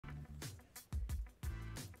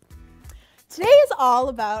Today is all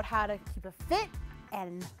about how to keep a fit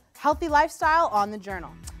and healthy lifestyle on the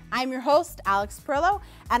journal. I'm your host, Alex Pirillo,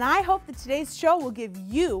 and I hope that today's show will give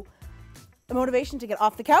you the motivation to get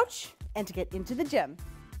off the couch and to get into the gym.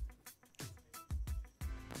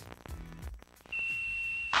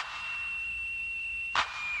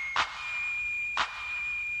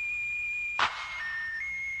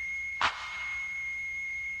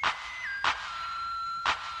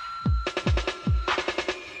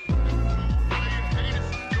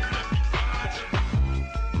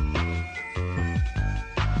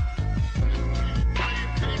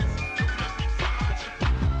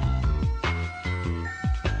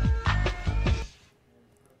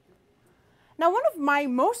 Now, one of my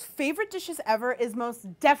most favorite dishes ever is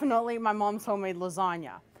most definitely my mom's homemade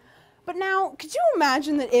lasagna. But now, could you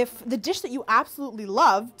imagine that if the dish that you absolutely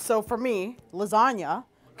loved, so for me, lasagna,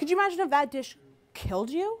 could you imagine if that dish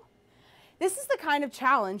killed you? This is the kind of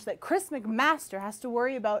challenge that Chris McMaster has to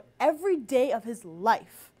worry about every day of his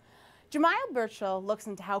life. Jamyle Burchell looks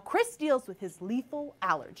into how Chris deals with his lethal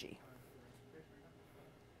allergy.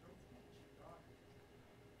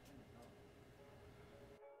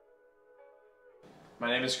 My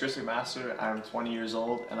name is Chris McMaster. I'm 20 years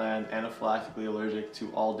old and I am anaphylactically allergic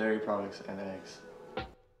to all dairy products and eggs.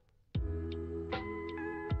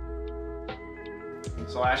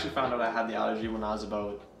 So I actually found out I had the allergy when I was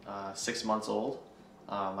about 6 months old.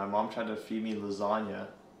 My mom tried to feed me lasagna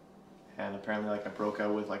and apparently I broke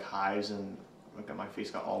out with hives and my face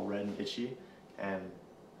got all red and itchy, and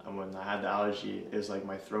when I had the allergy it was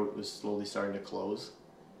my throat was slowly starting to close.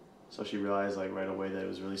 So she realized right away that it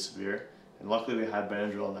was really severe. And luckily we had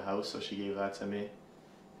Benadryl in the house, so she gave that to me.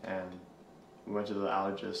 And we went to the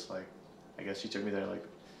allergist, I guess she took me there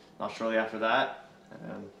not shortly after that.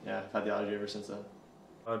 And yeah, I've had the allergy ever since then.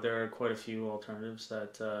 There are quite a few alternatives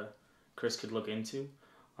that Chris could look into,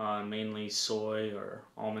 mainly soy or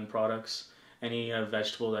almond products. Any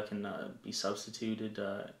vegetable that can be substituted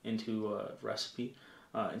into a recipe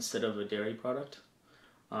instead of a dairy product.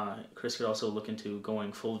 Chris could also look into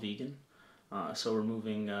going full vegan. So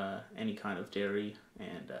removing any kind of dairy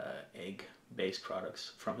and egg-based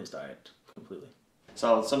products from his diet completely.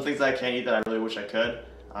 So some things that I can't eat that I really wish I could.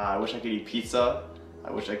 I wish I could eat pizza.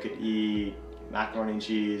 I wish I could eat macaroni and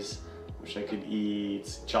cheese. I wish I could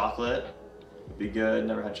eat chocolate. Would be good.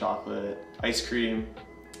 Never had chocolate. Ice cream.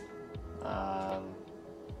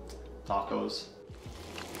 Tacos.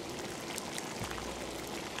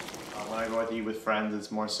 When I go out to eat with friends,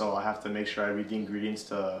 it's more so I have to make sure I read the ingredients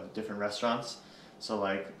to different restaurants. So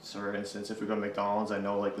for instance, if we go to McDonald's, I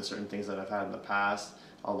know the certain things that I've had in the past.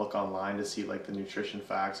 I'll look online to see the nutrition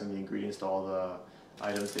facts and the ingredients to all the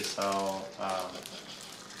items they sell.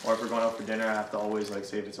 Or if we're going out for dinner, I have to always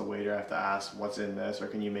say if it's a waiter, I have to ask what's in this, or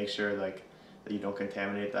can you make sure that you don't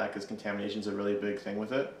contaminate that, because contamination is a really big thing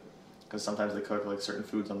with it. Because sometimes they cook certain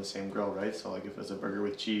foods on the same grill, right? So if it's a burger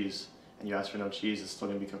with cheese, and you ask for no cheese, it's still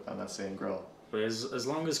going to be cooked on that same grill. But as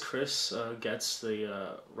long as Chris gets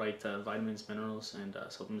the right vitamins, minerals, and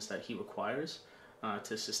supplements that he requires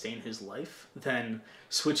to sustain his life, then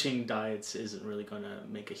switching diets isn't really going to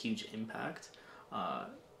make a huge impact.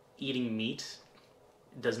 Eating meat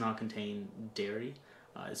does not contain dairy.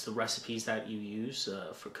 It's the recipes that you use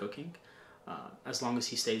for cooking. As long as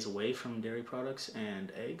he stays away from dairy products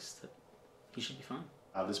and eggs, he should be fine.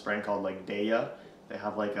 This brand called Daya. They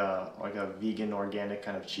have a vegan organic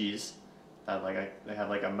kind of cheese that they have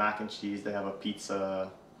a mac and cheese, they have a pizza,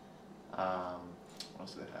 what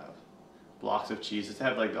else do they have? Blocks of cheese. They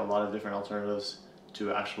have a lot of different alternatives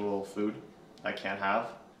to actual food I can't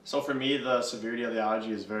have. So for me, the severity of the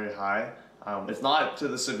allergy is very high. It's not to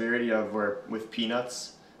the severity of with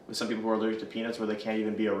peanuts, with some people who are allergic to peanuts where they can't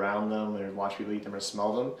even be around them or watch people eat them or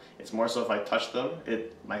smell them. It's more so if I touch them,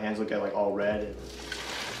 my hands will get all red.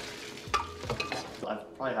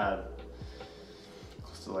 I've probably had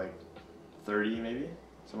close to 30 maybe,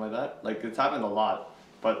 something like that. It's happened a lot,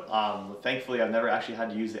 but thankfully I've never actually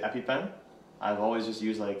had to use the EpiPen. I've always just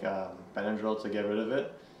used Benadryl to get rid of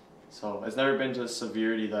it. So it's never been to the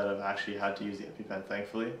severity that I've actually had to use the EpiPen,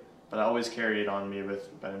 thankfully. But I always carry it on me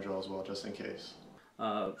with Benadryl as well, just in case.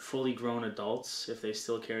 Fully grown adults, if they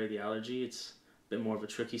still carry the allergy, it's a bit more of a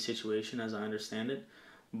tricky situation as I understand it.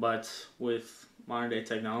 But with modern day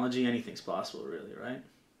technology, anything's possible really, right?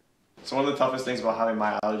 So one of the toughest things about having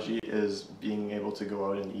my allergy is being able to go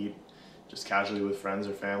out and eat just casually with friends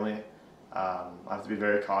or family. I have to be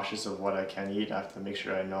very cautious of what I can eat. I have to make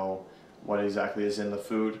sure I know what exactly is in the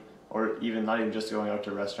food, or not even just going out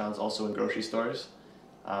to restaurants, also in grocery stores.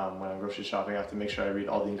 When I'm grocery shopping, I have to make sure I read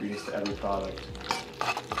all the ingredients to every product.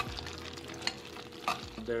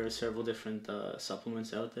 There are several different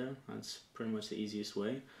supplements out there. That's pretty much the easiest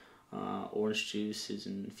way. Orange juice is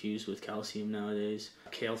infused with calcium nowadays.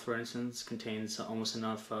 Kale, for instance, contains almost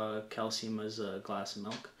enough calcium as a glass of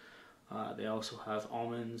milk. They also have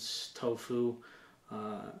almonds, tofu.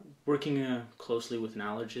 Working closely with an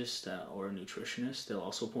allergist or a nutritionist, they'll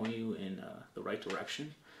also point you in the right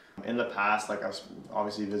direction. In the past, like I've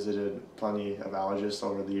obviously visited plenty of allergists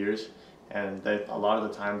over the years, and a lot of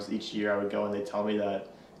the times each year I would go and they tell me that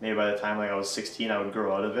maybe by the time like I was 16 I would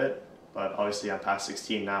grow out of it, but obviously I'm past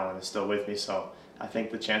 16 now and it's still with me, so I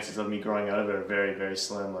think the chances of me growing out of it are very, very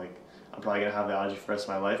slim. Like I'm probably gonna have the allergy for the rest of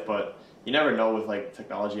my life, but you never know with like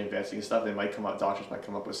technology advancing and stuff. They might come up, doctors might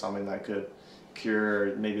come up with something that could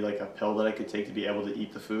cure, maybe like a pill that I could take to be able to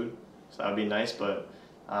eat the food, so that would be nice. But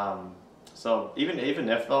so even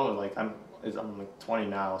if though, like I'm like 20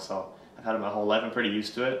 now, so I've had it my whole life. I'm pretty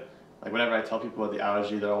used to it. Like whenever I tell people about the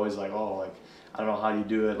allergy, they're always like, oh, like I don't know how you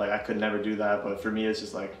do it, like I could never do that. But for me it's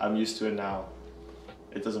just like I'm used to it now.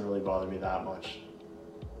 It doesn't really bother me that much.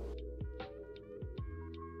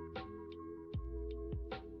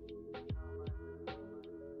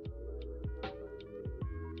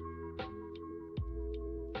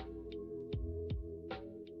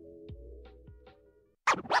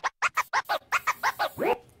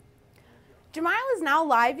 Jamyle is now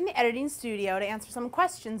live in the editing studio to answer some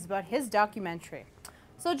questions about his documentary.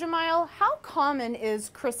 So Jamyle, how common is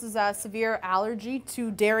Chris's severe allergy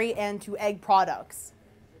to dairy and to egg products?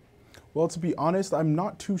 Well, to be honest, I'm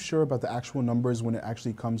not too sure about the actual numbers when it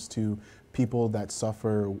actually comes to people that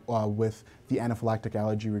suffer with the anaphylactic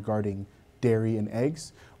allergy regarding dairy and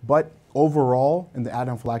eggs. But overall, in the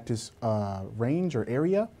anaphylactic range or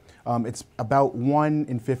area, it's about 1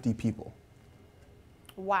 in 50 people.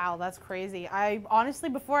 Wow, that's crazy. I honestly,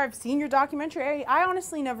 before I've seen your documentary, I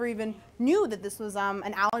honestly never even knew that this was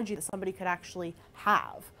an allergy that somebody could actually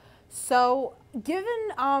have. So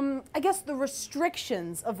given, I guess, the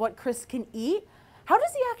restrictions of what Chris can eat, how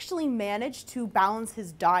does he actually manage to balance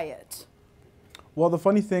his diet? Well, the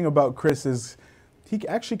funny thing about Chris is he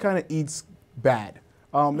actually kind of eats bad.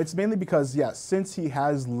 It's mainly because, yeah, since he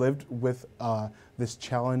has lived with this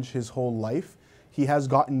challenge his whole life, he has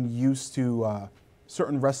gotten used to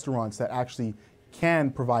certain restaurants that actually can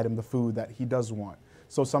provide him the food that he does want.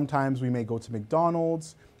 So sometimes we may go to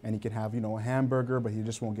McDonald's and he can have, you know, a hamburger, but he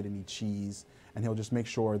just won't get any cheese. And he'll just make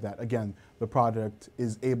sure that, again, the product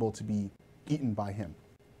is able to be eaten by him.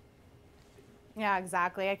 Yeah,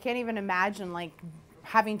 exactly. I can't even imagine like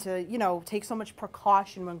having to, you know, take so much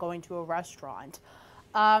precaution when going to a restaurant.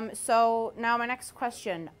 So now my next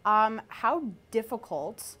question, how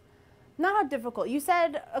difficult, not how difficult, you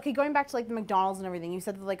said, okay, going back to like the McDonald's and everything, you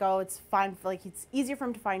said that, like, oh, it's fine, like it's easier for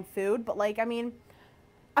him to find food, but like, I mean,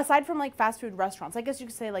 aside from like fast food restaurants, I guess you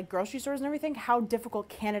could say like grocery stores and everything, how difficult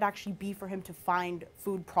can it actually be for him to find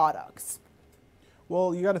food products?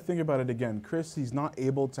 Well, you got to think about it again. Chris, he's not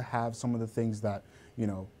able to have some of the things that, you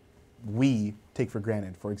know, we take for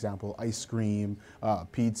granted. For example, ice cream,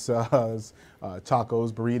 pizzas,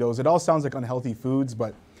 tacos, burritos. It all sounds like unhealthy foods,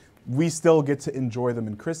 but we still get to enjoy them.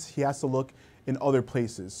 And Chris, he has to look in other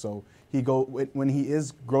places. So when he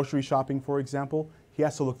is grocery shopping, for example, he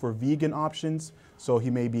has to look for vegan options. So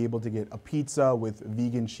he may be able to get a pizza with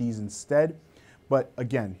vegan cheese instead. But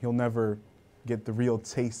again, he'll never get the real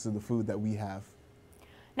taste of the food that we have.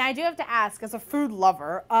 Now I do have to ask, as a food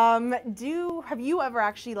lover, have you ever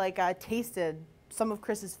actually like tasted some of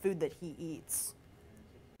Chris's food that he eats?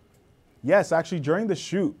 Yes, actually during the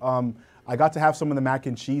shoot, I got to have some of the mac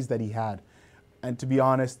and cheese that he had. And to be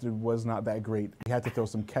honest, it was not that great. He had to throw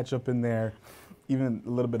some ketchup in there, even a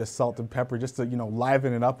little bit of salt and pepper just to, you know,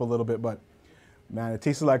 liven it up a little bit. But man, it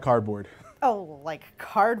tasted like cardboard. Oh, like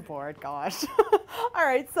cardboard, gosh. All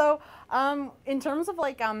right, so in terms of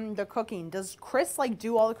like the cooking, does Chris like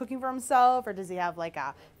do all the cooking for himself, or does he have like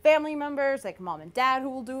family members, like mom and dad, who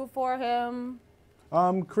will do it for him?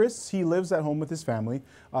 Chris, he lives at home with his family.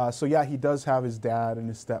 So yeah, he does have his dad and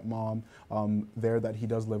his stepmom there that he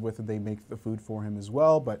does live with, and they make the food for him as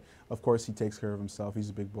well. But of course, he takes care of himself. He's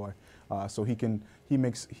a big boy, so he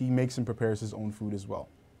makes and prepares his own food as well.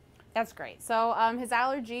 That's great. So his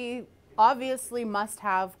allergy obviously must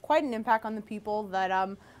have quite an impact on the people that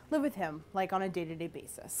live with him, like on a day-to-day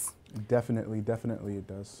basis. Definitely it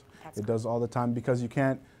does. That's it does all the time, because you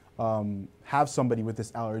can't have somebody with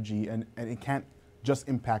this allergy and it can't just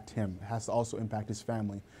impact him. It has to also impact his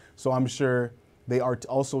family. So I'm sure they are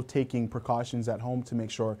also taking precautions at home to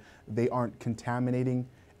make sure they aren't contaminating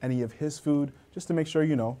any of his food, just to make sure,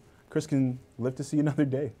 you know, Chris can live to see another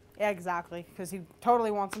day. Yeah, exactly, because he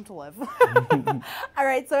totally wants him to live. All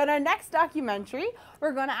right, so in our next documentary,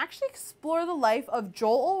 we're going to actually explore the life of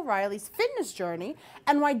Joel O'Reilly's fitness journey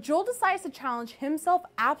and why Joel decides to challenge himself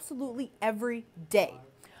absolutely every day.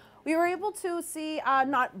 We were able to see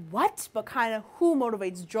not what, but kind of who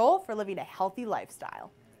motivates Joel for living a healthy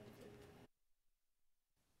lifestyle.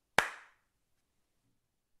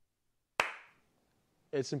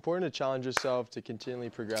 It's important to challenge yourself to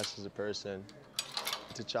continually progress as a person.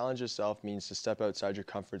 To challenge yourself means to step outside your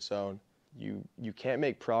comfort zone. You can't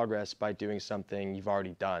make progress by doing something you've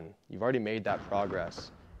already done. You've already made that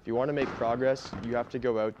progress. If you want to make progress, you have to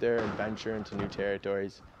go out there and venture into new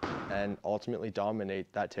territories and ultimately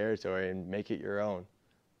dominate that territory and make it your own.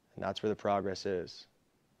 And that's where the progress is.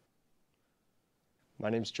 My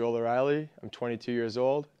name's Joel O'Reilly. I'm 22 years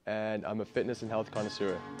old, and I'm a fitness and health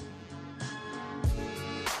connoisseur.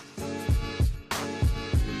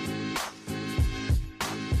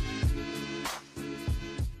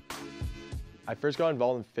 I first got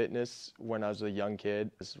involved in fitness when I was a young kid.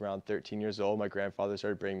 I was around 13 years old. My grandfather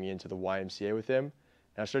started bringing me into the YMCA with him.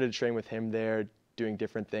 And I started to train with him there, doing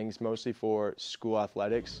different things, mostly for school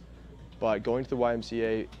athletics. But going to the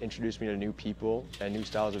YMCA introduced me to new people and new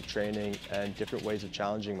styles of training and different ways of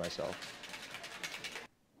challenging myself.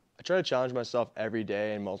 I try to challenge myself every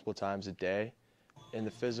day and multiple times a day. In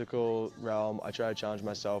the physical realm, I try to challenge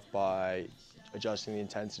myself by adjusting the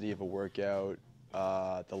intensity of a workout,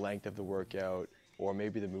 the length of the workout, or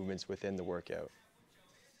maybe the movements within the workout.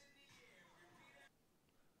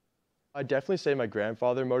 I'd definitely say my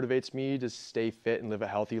grandfather motivates me to stay fit and live a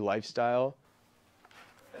healthy lifestyle.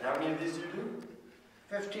 And how many of these do you do?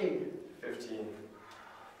 15. 15.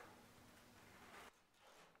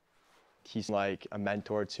 He's like a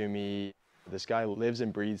mentor to me. This guy lives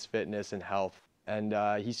and breathes fitness and health, and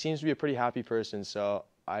he seems to be a pretty happy person, so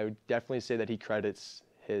I would definitely say that he credits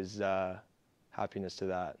his happiness to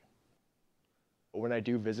that. When I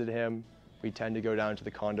do visit him, we tend to go down to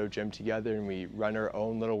the condo gym together and we run our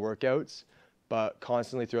own little workouts, but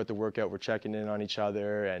constantly throughout the workout we're checking in on each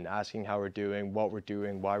other and asking how we're doing, what we're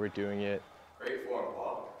doing, why we're doing it. Great form,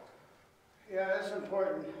 Paul. Yeah, that's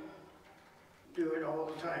important. Do it all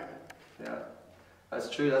the time. Yeah, that's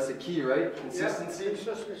true. That's the key, right? Consistency. Yeah,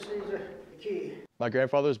 consistency is the key. My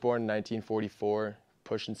grandfather was born in 1944,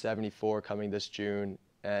 pushing 74 coming this June,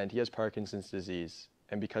 and he has Parkinson's disease.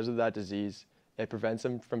 And because of that disease, it prevents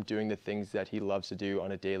him from doing the things that he loves to do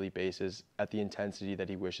on a daily basis at the intensity that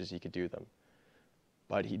he wishes he could do them.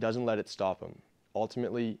 But he doesn't let it stop him.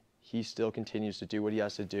 Ultimately, he still continues to do what he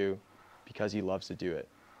has to do because he loves to do it.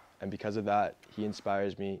 And because of that, he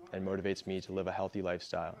inspires me and motivates me to live a healthy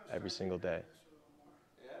lifestyle every single day.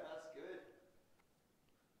 Yeah, that's good.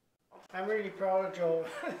 I'm really proud of Joel.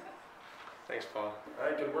 Thanks, Paul. All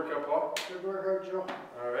right, good workout, Paul. Good workout, Joel.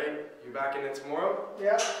 All right, you back in it tomorrow?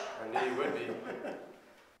 Yeah. I knew you would be.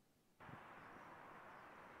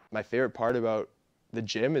 My favorite part about the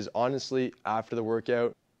gym is honestly after the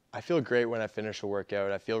workout. I feel great when I finish a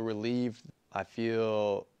workout. I feel relieved. I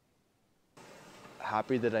feel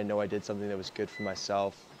happy that I know I did something that was good for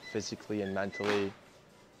myself, physically and mentally.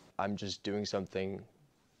 I'm just doing something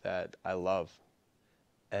that I love.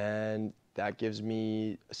 And that gives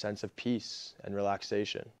me a sense of peace and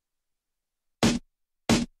relaxation.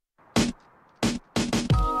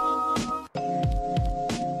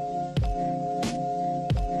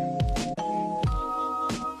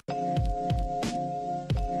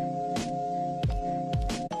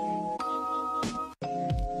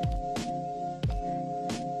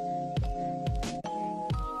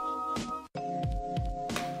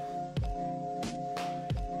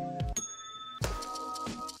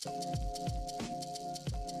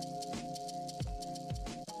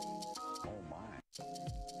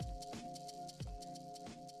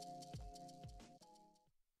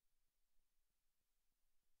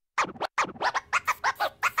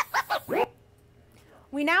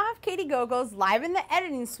 We now have Katie Gogos live in the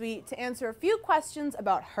editing suite to answer a few questions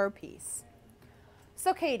about her piece.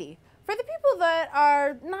 So Katie, for the people that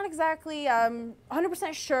are not exactly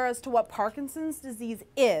 100% sure as to what Parkinson's disease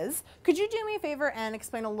is, could you do me a favor and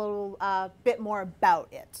explain a little bit more about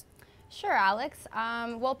it? Sure, Alex.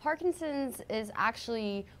 Well, Parkinson's is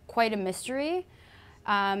actually quite a mystery.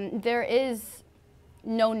 There is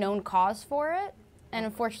no known cause for it. And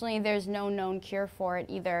unfortunately, there's no known cure for it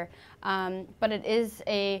either. But it is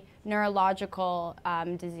a neurological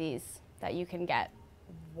disease that you can get.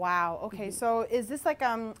 Wow. Okay. So is this like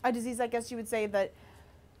a disease, I guess you would say, that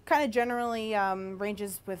kind of generally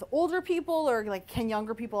ranges with older people, or like can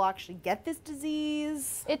younger people actually get this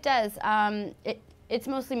disease? It does. It's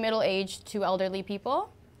mostly middle-aged to elderly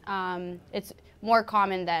people. more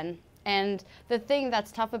common then. And the thing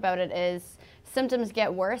that's tough about it is symptoms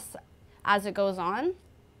get worse as it goes on.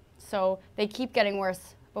 So they keep getting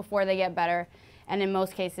worse before they get better. And in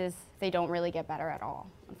most cases, they don't really get better at all,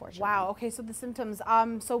 unfortunately. Wow, okay, so the symptoms,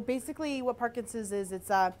 so basically what Parkinson's is,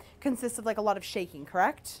 it's consists of like a lot of shaking,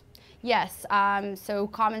 correct? Yes, so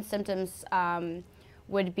common symptoms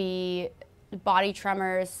would be body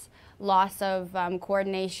tremors, loss of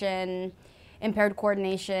coordination, impaired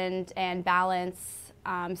coordination and balance,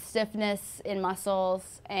 stiffness in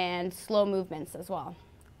muscles, and slow movements as well.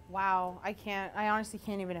 Wow, I honestly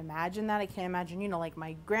can't even imagine that. I can't imagine, you know, like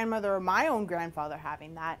my grandmother or my own grandfather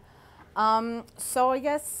having that. So I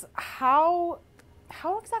guess how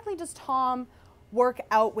exactly does Tom work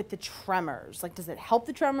out with the tremors? Like, does it help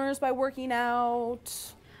the tremors by working out?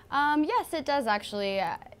 Yes, it does actually.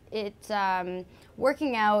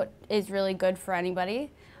 Working out is really good for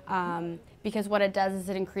anybody because what it does is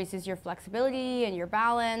it increases your flexibility and your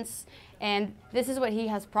balance. And this is what he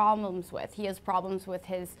has problems with. He has problems with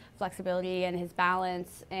his flexibility and his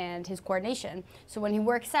balance and his coordination. So when he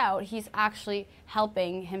works out, he's actually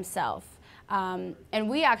helping himself. And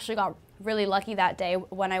we actually got really lucky that day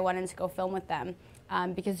when I went in to go film with them.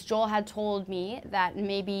 Because Joel had told me that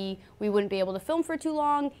maybe we wouldn't be able to film for too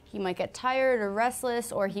long. He might get tired or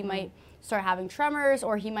restless, or he might start having tremors,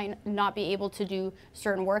 or he might not be able to do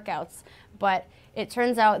certain workouts. But it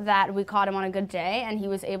turns out that we caught him on a good day, and he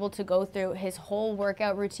was able to go through his whole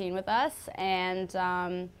workout routine with us. And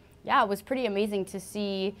yeah, it was pretty amazing to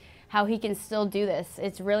see how he can still do this.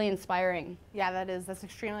 It's really inspiring. Yeah, that's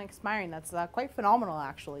extremely inspiring. That's quite phenomenal,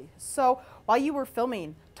 actually. So while you were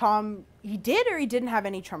filming, Tom, he did or he didn't have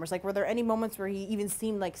any tremors? Like, were there any moments where he even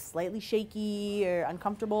seemed like slightly shaky or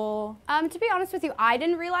uncomfortable? To be honest with you, I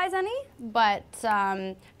didn't realize any, but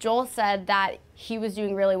Joel said that he was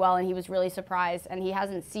doing really well and he was really surprised, and he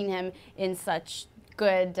hasn't seen him in such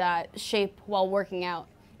good shape while working out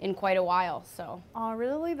in quite a while. So. Oh,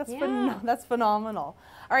 really? That's Yeah. That's phenomenal.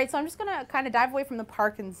 All right, so I'm just gonna kind of dive away from the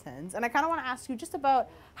Parkinson's, and I kind of want to ask you just about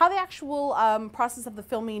how the actual process of the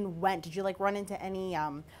filming went. Did you like run into any,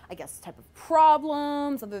 I guess, type of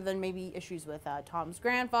problems other than maybe issues with Tom's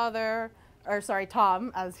grandfather, or sorry,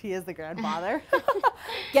 Tom, as he is the grandfather?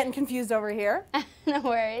 Getting confused over here. No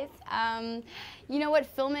worries. You know what?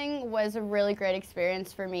 Filming was a really great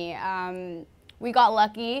experience for me. We got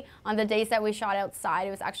lucky on the days that we shot outside. It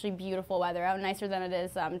was actually beautiful weather out, nicer than it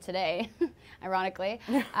is today, ironically.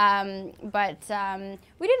 But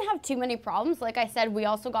we didn't have too many problems. Like I said, we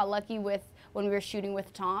also got lucky with when we were shooting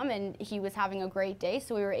with Tom, and he was having a great day,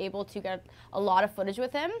 so we were able to get a lot of footage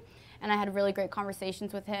with him. And I had really great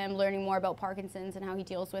conversations with him, learning more about Parkinson's and how he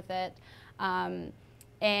deals with it.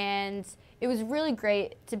 And it was really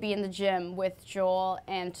great to be in the gym with Joel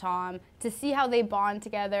and Tom, to see how they bond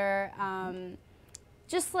together.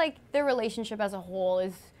 Just like their relationship as a whole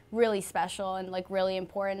is really special and like really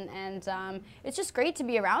important, and it's just great to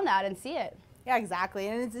be around that and see it. Yeah, exactly,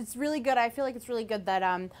 and it's really good. I feel like it's really good that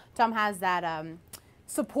Tom has that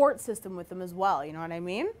support system with him as well. You know what I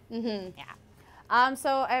mean? Mm-hmm. Yeah.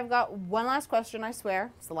 So I've got one last question. I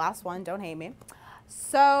swear, it's the last one. Don't hate me.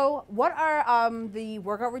 So, what are the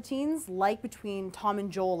workout routines like between Tom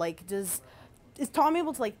and Joel? Like, is Tom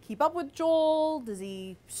able to like keep up with Joel? Does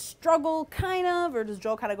he struggle kind of, or does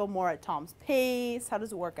Joel kind of go more at Tom's pace? How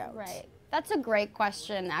does it work out? Right. That's a great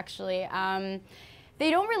question, actually. They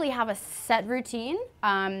don't really have a set routine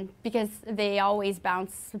because they always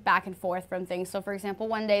bounce back and forth from things. So for example,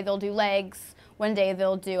 one day they'll do legs, one day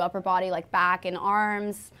they'll do upper body like back and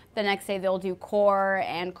arms, the next day they'll do core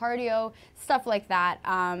and cardio, stuff like that.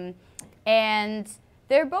 And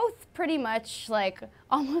they're both pretty much like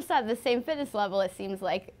almost at the same fitness level, it seems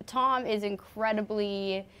like. Tom is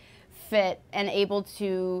incredibly fit and able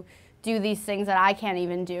to do these things that I can't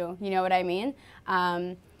even do, you know what I mean?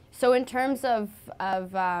 So in terms of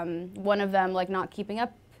one of them like not keeping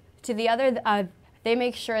up to the other, they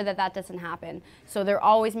make sure that that doesn't happen. So they're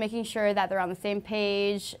always making sure that they're on the same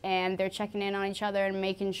page and they're checking in on each other and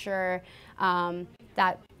making sure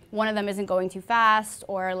that one of them isn't going too fast,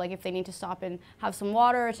 or like if they need to stop and have some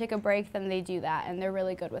water or take a break, then they do that, and they're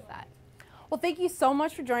really good with that. Well, thank you so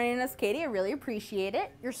much for joining us, Katie. I really appreciate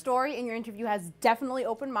it. Your story and your interview has definitely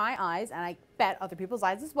opened my eyes, and I bet other people's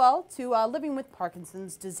eyes as well, to living with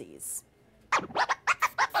Parkinson's disease.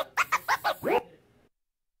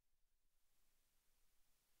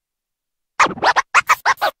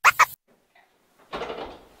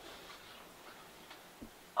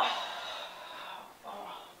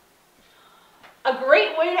 A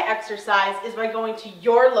great way to exercise is by going to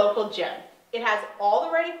your local gym. It has all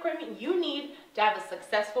the right equipment you need to have a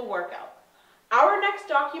successful workout. Our next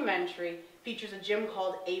documentary features a gym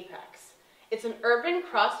called Apex. It's an urban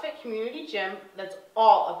CrossFit community gym that's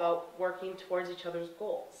all about working towards each other's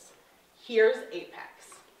goals. Here's Apex.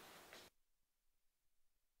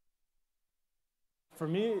 For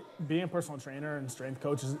me, being a personal trainer and strength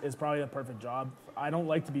coach is probably the perfect job. I don't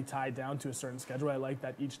like to be tied down to a certain schedule. I like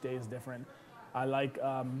that each day is different. I like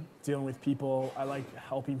dealing with people. I like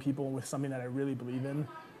helping people with something that I really believe in.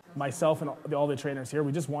 Myself and all the trainers here,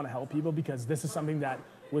 we just want to help people because this is something that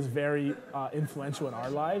was very influential in our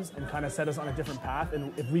lives and kind of set us on a different path.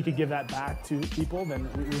 And if we could give that back to people, then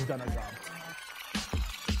we've done our job.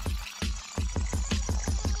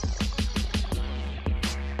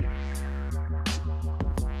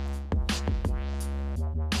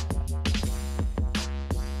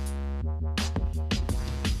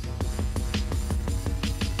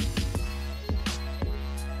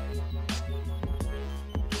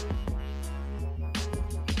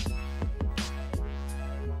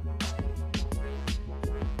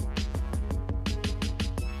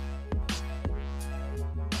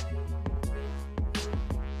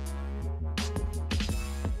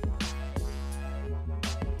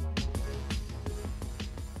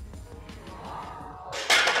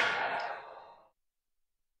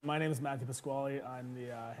 My name is Matthew Pasquale. I'm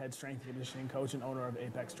the head strength and conditioning coach and owner of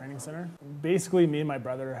Apex Training Center. Basically, me and my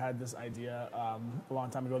brother had this idea a long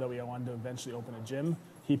time ago that we wanted to eventually open a gym.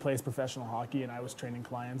 He plays professional hockey and I was training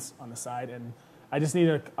clients on the side, and I just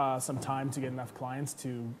needed some time to get enough clients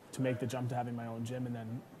to make the jump to having my own gym. And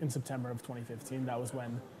then in September of 2015, that was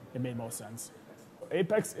when it made most sense.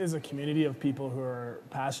 Apex is a community of people who are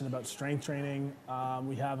passionate about strength training.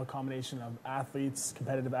 We have a combination of athletes,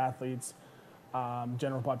 competitive athletes,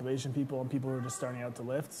 general population people, and people who are just starting out to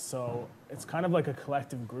lift. So it's kind of like a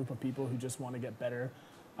collective group of people who just want to get better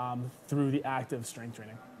through the act of strength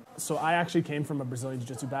training. So I actually came from a Brazilian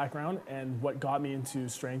Jiu-Jitsu background, and what got me into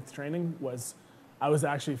strength training was I was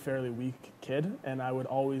actually a fairly weak kid, and I would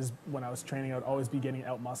always, when I was training, I would always be getting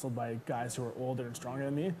out-muscled by guys who were older and stronger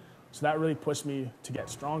than me. So that really pushed me to get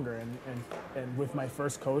stronger. And with my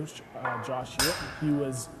first coach, Josh Hewitt, he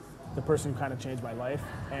was the person who kind of changed my life.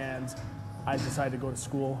 And I decided to go to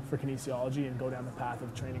school for kinesiology and go down the path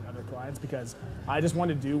of training other clients because I just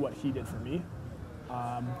wanted to do what he did for me,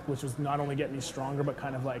 which was not only get me stronger, but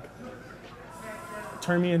kind of like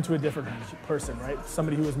turn me into a different person, right?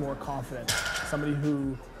 Somebody who was more confident, somebody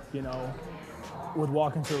who, you know, would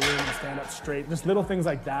walk into a room and stand up straight. Just little things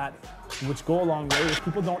like that, which go a long way, which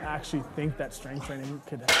people don't actually think that strength training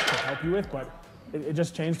could help you with, but it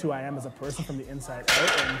just changed who I am as a person from the inside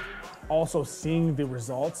out. And also seeing the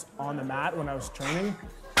results on the mat when I was training,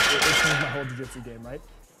 it changed my whole jiu-jitsu game, right?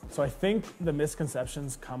 So I think the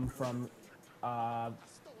misconceptions come from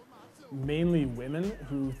mainly women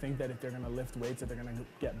who think that if they're gonna lift weights that they're gonna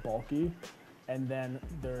get bulky. And then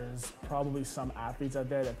there's probably some athletes out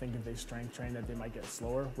there that think if they strength train that they might get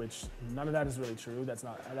slower, which none of that is really true. That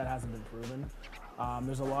hasn't been proven.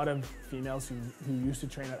 There's a lot of females who used to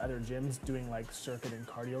train at other gyms doing like circuit and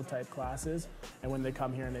cardio type classes. And when they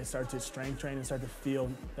come here and they start to strength train and start to feel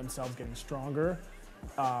themselves getting stronger,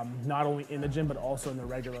 not only in the gym, but also in their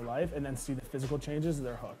regular life, and then see the physical changes,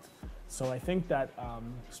 they're hooked. So I think that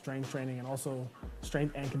strength training and also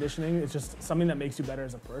strength and conditioning is just something that makes you better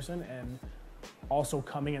as a person, and also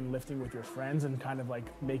coming and lifting with your friends and kind of like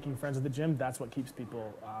making friends at the gym, that's what keeps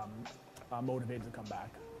people motivated to come back.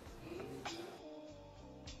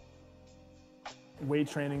 Weight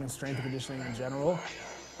training and strength and conditioning in general,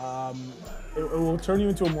 it will turn you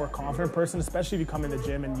into a more confident person, especially if you come in the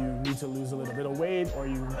gym and you need to lose a little bit of weight or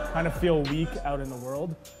you kind of feel weak out in the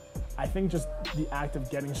world. I think just the act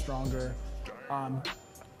of getting stronger,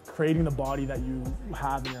 creating the body that you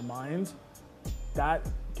have in your mind, that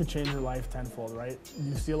could change your life tenfold, right?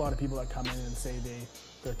 You see a lot of people that come in and say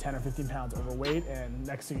they're 10 or 15 pounds overweight, and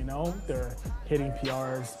next thing you know, they're hitting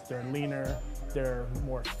PRs, they're leaner, they're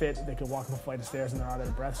more fit, they can walk up a flight of stairs and they're not out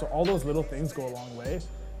of breath. So all those little things go a long way,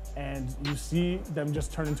 and you see them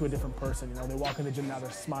just turn into a different person. You know, they walk in the gym now, they're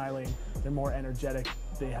smiling, they're more energetic,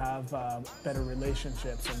 they have better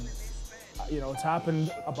relationships, and you know, it's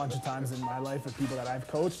happened a bunch of times in my life with people that I've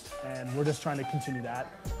coached, and we're just trying to continue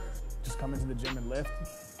that. Just come into the gym and lift.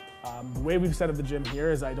 The way we've set up the gym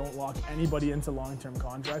here is I don't lock anybody into long-term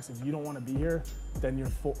contracts. If you don't want to be here, then you're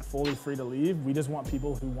fully free to leave. We just want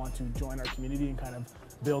people who want to join our community and kind of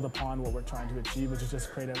build upon what we're trying to achieve, which is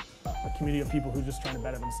just create a community of people who are just trying to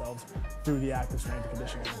better themselves through the act of strength and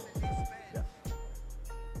conditioning. Yeah.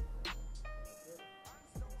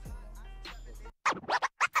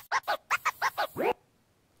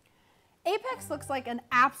 Apex looks like an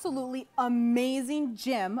absolutely amazing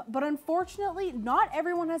gym, but unfortunately, not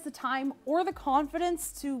everyone has the time or the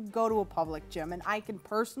confidence to go to a public gym, and I can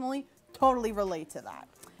personally totally relate to that.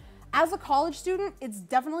 As a college student, it's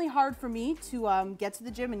definitely hard for me to get to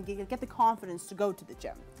the gym and get the confidence to go to the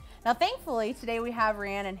gym. Now, thankfully, today we have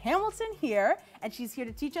Rhiannion Hamilton here, and she's here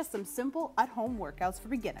to teach us some simple at-home workouts for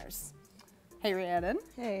beginners. Hey, Rhiannion.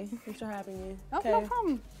 Hey, thanks for having me. Oh, no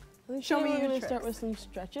problem. Show me your tricks. Start with some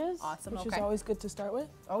stretches. Awesome, which is always good to start with.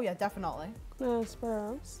 Oh, yeah, definitely. Spur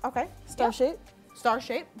arms. Okay. Star shape. Star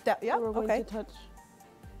shape. Yeah, we're going to touch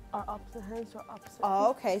our opposite hands to our opposite feet.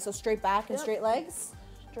 Okay, so straight back and straight legs?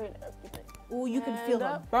 Straight everything. Ooh, you can feel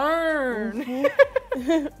the burn.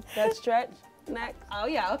 That stretch. Next. Oh,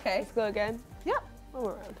 yeah, okay. Let's go again. Yep. One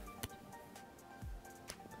more round.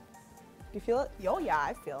 Do you feel it? Oh, yeah,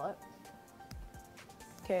 I feel it.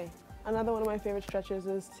 Okay. Another one of my favorite stretches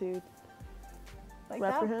is to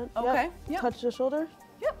wrap your hand. Okay. Yep. Touch the shoulder.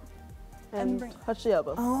 Yep. And touch the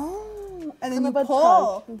elbow. Oh. And then you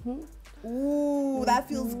pull. Ooh, that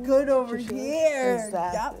feels good over here.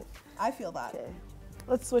 Exactly. Yep. I feel that. Okay.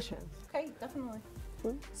 Let's switch hands. Okay, definitely.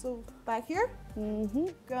 So back here.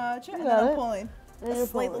 Gotcha. And then I'm pulling. And a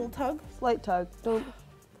slight little tug. Slight tug. Don't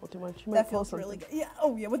pull too much. You might that feels really good. Yeah.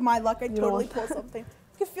 Oh yeah. With my luck, I totally pull something.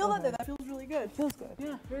 You can feel that there. That feels really good. It feels good.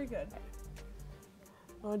 Yeah. Very good.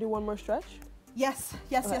 Want to do one more stretch? Yes.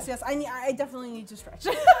 Yes. Okay. Yes. I definitely need to stretch.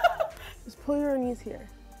 Just pull your knees here.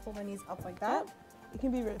 Pull my knees up like that. Yep. It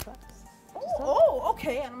can be really fast. Oh.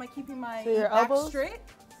 Okay. And am I keeping my back straight?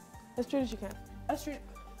 As straight as you can. As straight.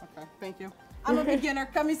 Okay. Thank you. I'm a beginner.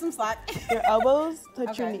 Cut me some slack. Your elbows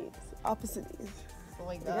touch your knees. Opposite knees. So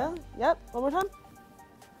like that. Yep. One more time.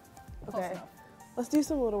 Okay. Let's do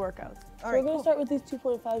some little workouts. So we're going to start with these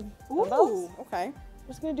 2.5 dumbbells. Okay. We're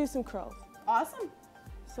just going to do some curls. Awesome.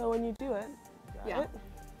 So when you do it, you're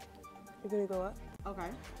going to go up. Okay.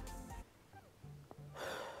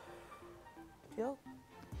 Feel?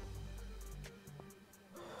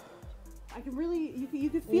 I can really, you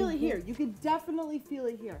can feel it here. You can definitely feel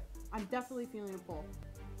it here. I'm definitely feeling a pull.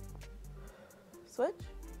 Switch.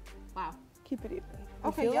 Wow. Keep it even.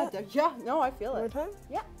 Okay, yeah, no, I feel it. One more time?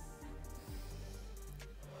 Yeah.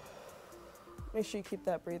 Make sure you keep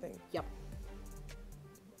that breathing. Yep.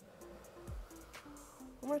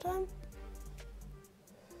 One more time.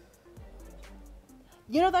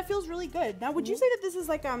 You know, that feels really good. Now, would you say that this is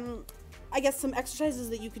like, I guess some exercises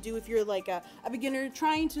that you could do if you're like a beginner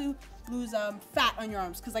trying to lose fat on your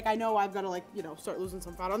arms? Because like I know I've got to like, you know, start losing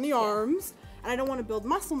some fat on the arms, and I don't want to build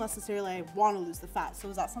muscle necessarily. I want to lose the fat. So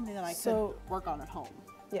is that something that I could work on at home?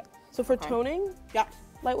 Yeah. So for toning,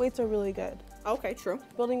 light weights are really good. Okay, true.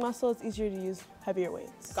 Building muscle, it's easier to use heavier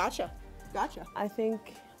weights. Gotcha. Gotcha. I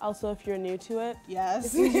think also if you're new to it, yes,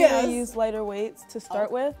 it's easier to use lighter weights to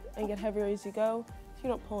start with and get heavier as you go. You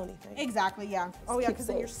don't pull anything. Exactly, yeah. Oh yeah, because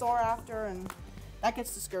then you're sore after and that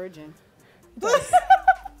gets discouraging.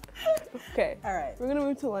 Okay. All right. We're gonna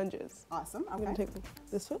move to lunges. Awesome. Okay. I'm gonna take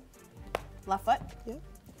this foot. Left foot? Yeah.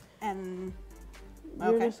 And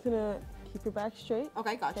you're just gonna keep your back straight.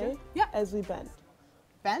 Okay, gotcha. Okay? Yeah. As we bend.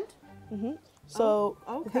 Bend? Mm-hmm. So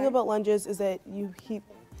the thing about lunges is that you keep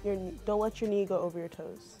don't let your knee go over your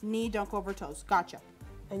toes. Knee don't go over toes. Gotcha.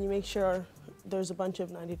 And you make sure there's a bunch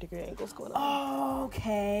of 90-degree angles going on.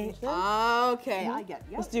 Okay. Okay, I get it.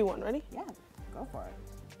 Yep. Let's do one. Ready? Yeah, go for it.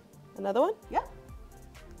 Another one? Yeah.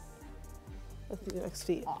 Let's do the next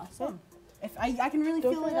feet. Awesome. If I can really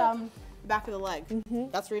feel it the back of the leg.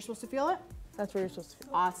 That's where you're supposed to feel it? That's where you're supposed to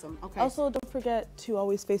feel it. Awesome. Okay. Also, don't forget to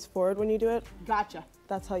always face forward when you do it. Gotcha.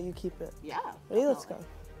 That's how you keep it. Yeah. Ready? Let's go.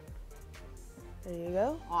 There you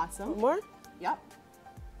go. Awesome. One more? Yep.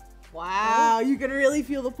 Wow, you can really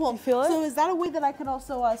feel the pull. You feel it? So is that a way that I could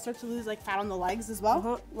also start to lose like fat on the legs as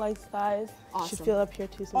well? Legs, thighs. Awesome. You should feel up here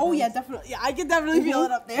too sometimes. Oh yeah, definitely. Yeah, I can definitely feel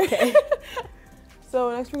it up there. Okay. So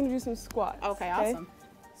next we're gonna do some squats. Okay, awesome.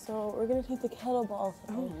 So we're gonna take the kettlebells.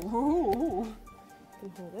 Ooh. You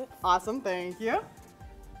can hold it. Awesome, thank you.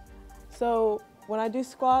 So when I do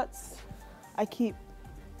squats, I keep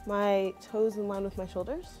my toes in line with my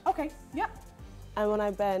shoulders. Okay, yeah. And when I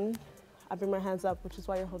bend, I bring my hands up, which is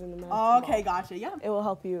why you're holding the mat. Okay, gotcha, yeah. It will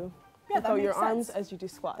help you work out your arms as you do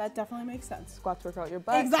squats. That definitely makes sense. Squats work out your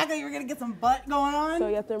butt. Exactly, you're gonna get some butt going on. So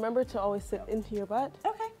you have to remember to always sit into your butt.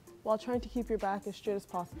 Okay. While trying to keep your back as straight as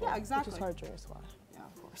possible. Yeah, exactly. Which is hard during a squat. Yeah,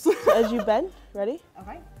 of course. So as you bend, ready?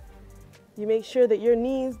 Okay. You make sure that your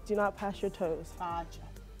knees do not pass your toes. Gotcha.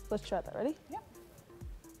 Let's try that, ready? Yep.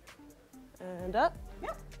 And up.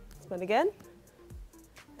 Yep. Bend again.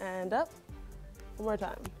 And up. One more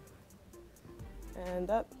time.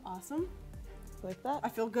 And up. Awesome. Like that. I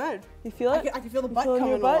feel good. You feel it? I can feel the butt coming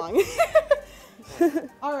your butt? along.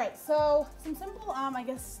 All right, so some simple, I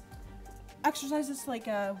guess, exercises to like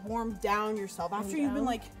warm down yourself after you've been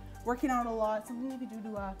like working out a lot. Something you could do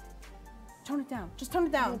to tone it down. Just tone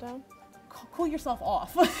it down. Cool yourself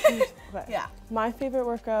off. Okay. Yeah. My favorite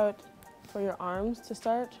workout for your arms to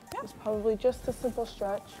start is probably just a simple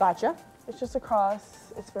stretch. Gotcha. It's just a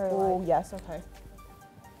cross. It's very light. Oh, yes, okay.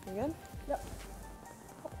 You good? Yep.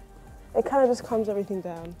 It kind of just calms everything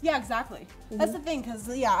down. Yeah, exactly. That's the thing, because,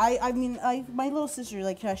 yeah, I mean, my little sister,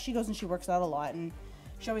 like, she goes and she works out a lot, and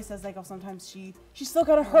she always says, like, oh, sometimes she's still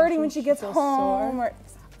kind of hurting when she gets home. Or,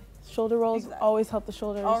 shoulder rolls always help the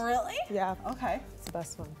shoulders. Oh, really? Yeah. Okay. It's the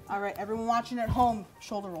best one. All right, everyone watching at home,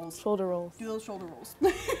 shoulder rolls. Shoulder rolls. Do those shoulder rolls.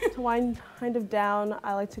 To wind kind of down,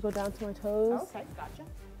 I like to go down to my toes. Okay, gotcha.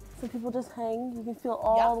 Some people just hang. You can feel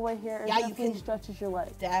all the way here. Yeah, it you can. Stretches your leg.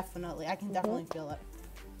 Definitely. I can definitely feel it.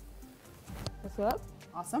 Lift it up.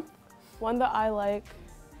 Awesome. One that I like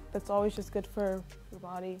that's always just good for your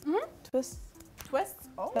body. Twists. Twists?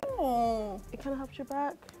 Oh. It kind of helps your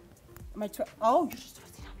back. Oh, you're just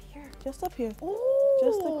twisting up here. Just up here. Ooh.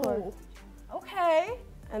 Just the core. Okay.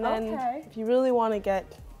 And then if you really want to get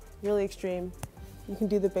really extreme, you can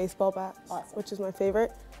do the baseball bat, which is my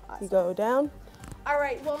favorite. You go down. All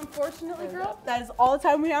right, well, unfortunately, girl, that is all the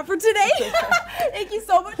time we have for today. Thank you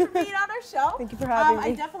so much for being on our show. Thank you for having me.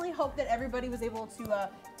 I definitely hope that everybody was able to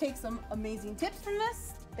take some amazing tips from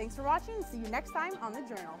this. Thanks for watching. See you next time on The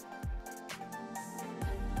Journal.